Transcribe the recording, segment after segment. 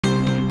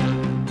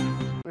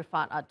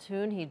Rifat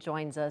Atun. He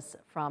joins us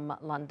from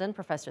London.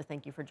 Professor,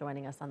 thank you for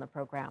joining us on the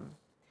program.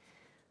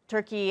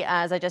 Turkey,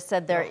 as I just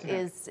said,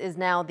 is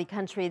now the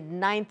country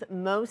 9th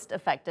most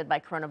affected by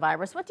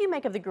coronavirus. What do you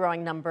make of the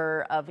growing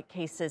number of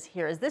cases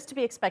here? Is this to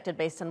be expected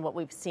based on what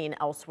we've seen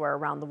elsewhere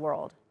around the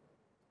world?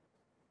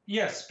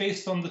 Yes,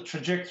 based on the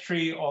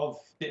trajectory of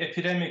the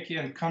epidemic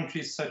in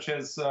countries such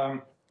as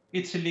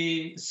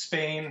Italy,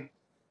 Spain,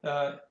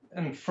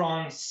 and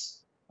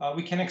France,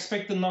 we can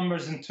expect the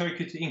numbers in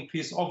Turkey to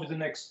increase over the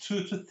next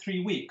 2 to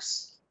 3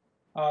 weeks.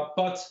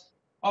 But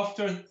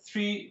after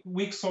 3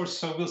 weeks or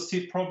so, we'll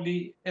see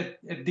probably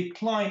a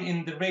decline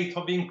in the rate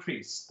of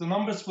increase. The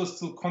numbers will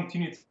still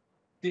continue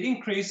to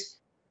increase,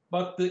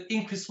 but the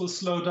increase will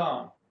slow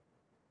down.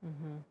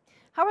 Mm-hmm.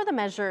 How are the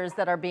measures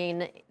that are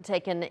being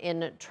taken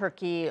in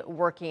Turkey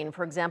working?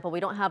 For example, we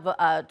don't have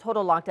a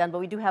total lockdown, but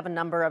we do have a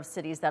number of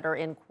cities that are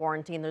in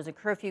quarantine. There's a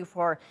curfew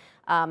for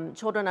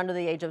children under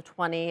the age of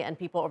 20 and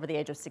people over the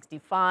age of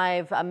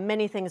 65.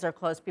 Many things are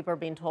closed. People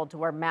are being told to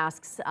wear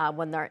masks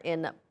when they're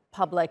in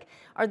public.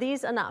 Are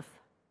these enough?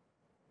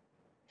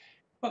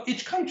 Well,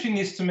 each country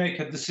needs to make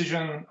a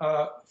decision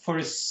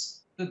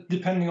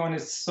depending on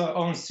its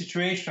own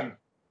situation.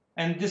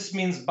 And this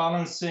means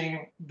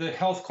balancing the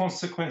health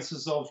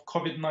consequences of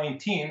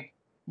COVID-19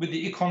 with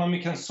the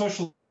economic and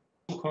social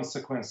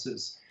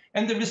consequences.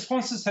 And the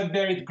responses have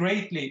varied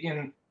greatly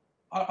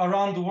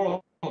around the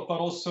world, but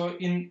also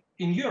in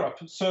Europe.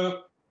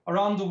 So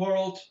around the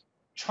world,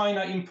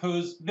 China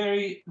imposed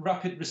very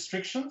rapid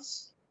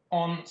restrictions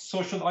on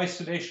social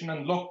isolation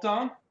and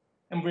lockdown.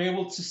 And we're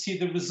able to see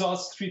the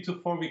results 3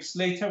 to 4 weeks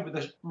later with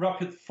a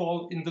rapid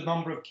fall in the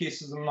number of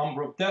cases and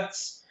number of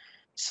deaths.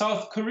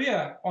 South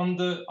Korea, on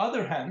the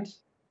other hand,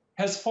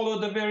 has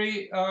followed a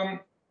very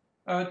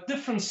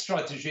different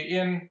strategy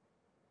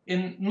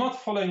in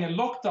not following a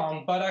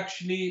lockdown, but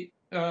actually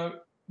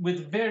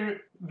with very,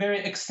 very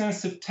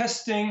extensive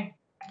testing,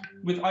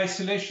 with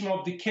isolation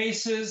of the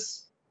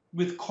cases,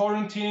 with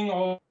quarantining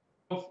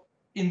of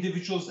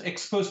individuals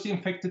exposed to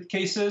infected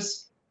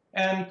cases,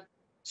 and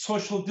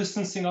social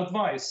distancing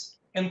advice.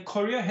 And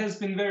Korea has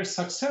been very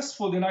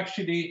successful in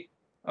actually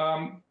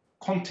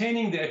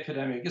containing the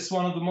epidemic. It's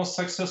one of the most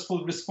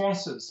successful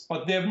responses,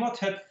 but they have not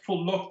had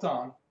full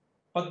lockdown.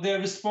 But their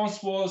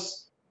response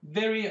was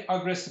very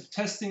aggressive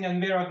testing and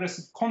very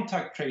aggressive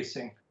contact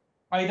tracing,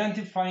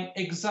 identifying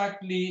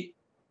exactly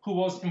who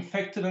was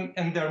infected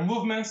and their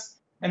movements,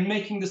 and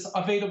making this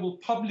available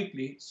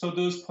publicly so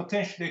those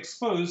potentially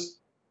exposed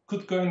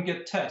could go and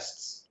get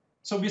tests.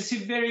 So we see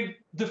very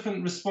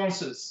different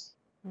responses.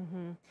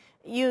 Mm-hmm.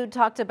 You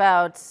talked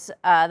about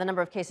the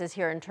number of cases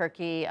here in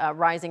Turkey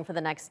rising for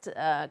the next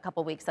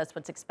couple weeks. That's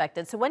what's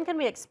expected. So when can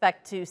we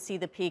expect to see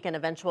the peak and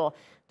eventual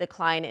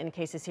decline in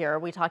cases here? Are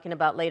we talking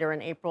about later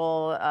in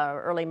April,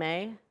 early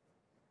May?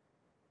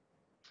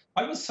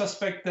 I would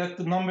suspect that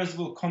the numbers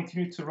will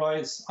continue to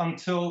rise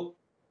until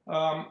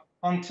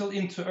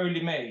into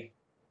early May,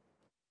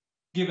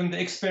 given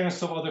the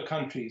experience of other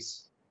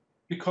countries.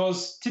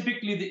 Because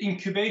typically the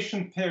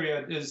incubation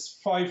period is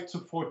 5 to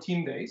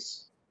 14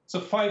 days. So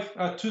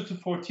 2 to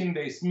 14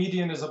 days,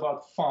 median is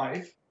about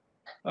 5.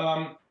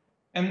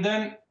 And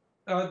then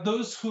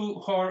those who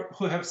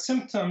have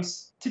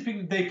symptoms,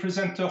 typically they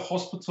present to a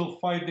hospital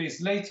 5 days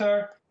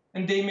later,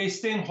 and they may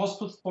stay in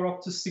hospital for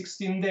up to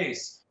 16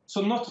 days.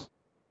 So not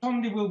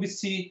only will we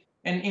see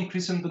an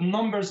increase in the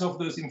numbers of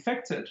those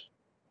infected,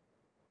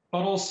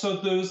 but also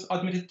those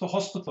admitted to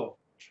hospital.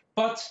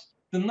 But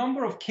the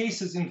number of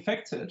cases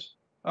infected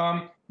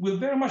will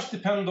very much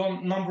depend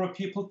on number of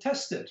people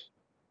tested.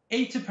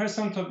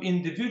 80% of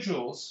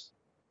individuals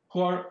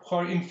who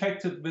are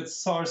infected with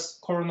SARS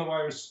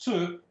coronavirus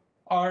 2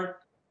 are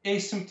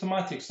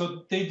asymptomatic.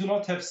 So they do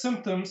not have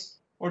symptoms,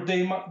 or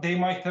they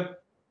might have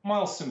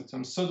mild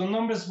symptoms. So the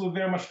numbers will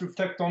very much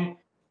reflect on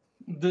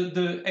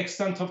the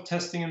extent of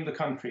testing in the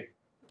country.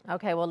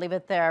 Okay, we'll leave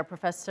it there.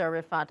 Professor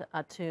Rifat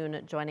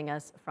Atun joining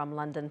us from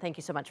London. Thank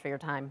you so much for your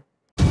time.